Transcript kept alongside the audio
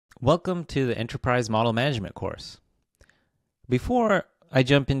Welcome to the Enterprise Model Management course. Before I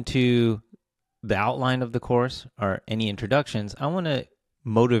jump into the outline of the course or any introductions, I want to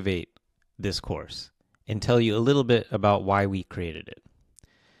motivate this course and tell you a little bit about why we created it.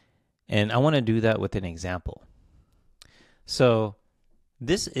 And I want to do that with an example. So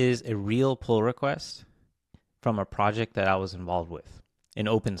this is a real pull request from a project that I was involved with in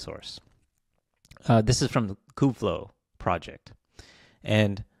open source. This is from the Kubeflow project.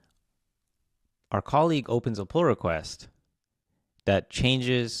 And our colleague opens a pull request that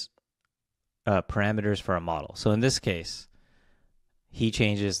changes parameters for a model. So in this case, he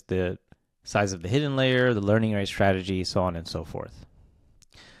changes the size of the hidden layer, the learning rate strategy, so on and so forth.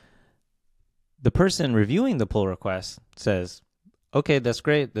 The person reviewing the pull request says, okay, that's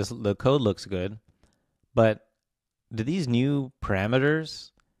great. The code looks good, but do these new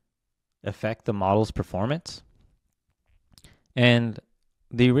parameters affect the model's performance? And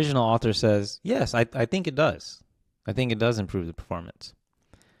the original author says, yes, I think it does. I think it does improve the performance.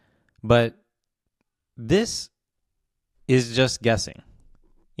 But this is just guessing.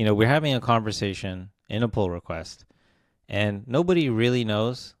 You know, we're having a conversation in a pull request, and nobody really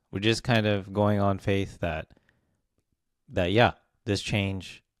knows. We're just kind of going on faith that yeah, this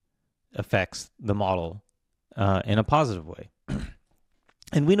change affects the model in a positive way.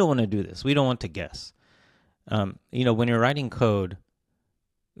 And we don't want to do this. We don't want to guess. When you're writing code,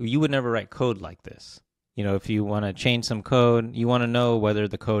 you would never write code like this. You know, if you want to change some code, you want to know whether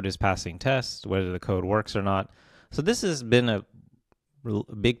the code is passing tests, whether the code works or not. So this has been a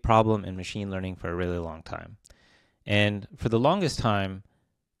big problem in machine learning for a really long time. And for the longest time,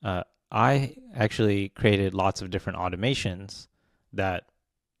 I actually created lots of different automations that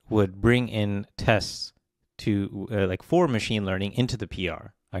would bring in tests to for machine learning into the PR.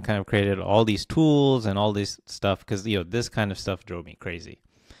 I kind of created all these tools and all this stuff because, this kind of stuff drove me crazy.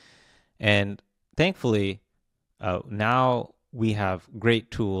 And thankfully, now we have great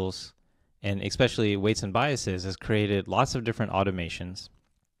tools, and especially weights and biases has created lots of different automations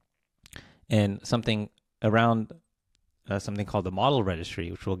and something around something called the Model Registry,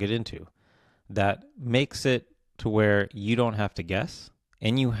 which we'll get into, that makes it to where you don't have to guess,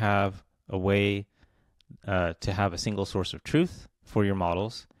 and you have a way to have a single source of truth for your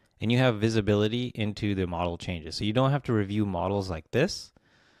models, and you have visibility into the model changes. So you don't have to review models like this.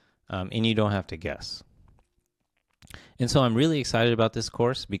 And you don't have to guess. And so I'm really excited about this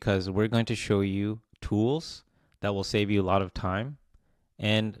course because we're going to show you tools that will save you a lot of time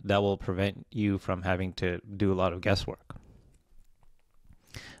and that will prevent you from having to do a lot of guesswork.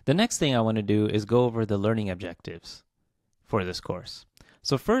 The next thing I want to do is go over the learning objectives for this course.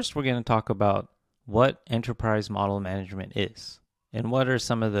 So first, we're going to talk about what enterprise model management is and what are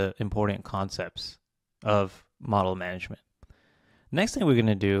some of the important concepts of model management. Next thing we're going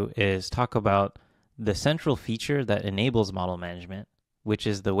to do is talk about the central feature that enables model management, which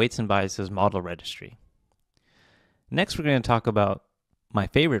is the weights and biases model registry. Next, we're going to talk about my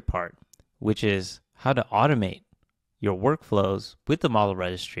favorite part, which is how to automate your workflows with the model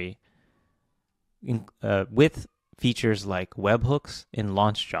registry with features like webhooks and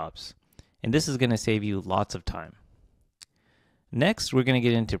launch jobs. And this is going to save you lots of time. Next, we're going to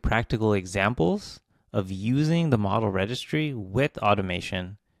get into practical examples of using the model registry with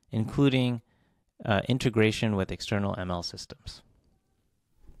automation, including integration with external ML systems.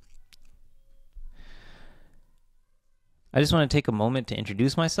 I just want to take a moment to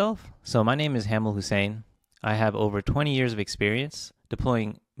introduce myself. So my name is Hamel Husain. I have over 20 years of experience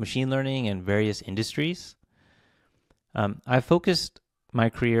deploying machine learning in various industries. I've focused my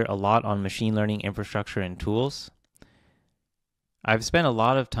career a lot on machine learning infrastructure and tools. I've spent a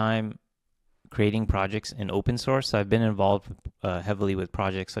lot of time creating projects in open source. I've been involved heavily with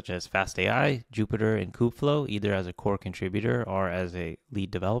projects such as FastAI, Jupyter, and Kubeflow, either as a core contributor or as a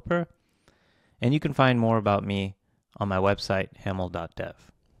lead developer. And you can find more about me on my website,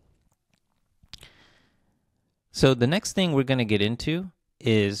 hamel.dev. So the next thing we're going to get into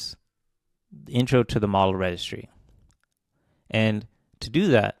is the intro to the model registry. And to do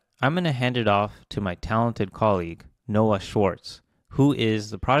that, I'm going to hand it off to my talented colleague, Noah Schwartz, who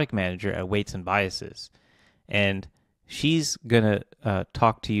is the product manager at Weights and Biases. And she's going to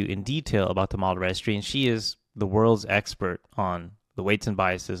talk to you in detail about the model registry, and she is the world's expert on the Weights and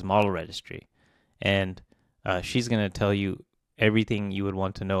Biases model registry. And she's going to tell you everything you would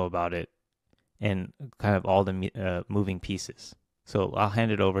want to know about it and kind of all the moving pieces. So I'll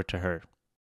hand it over to her.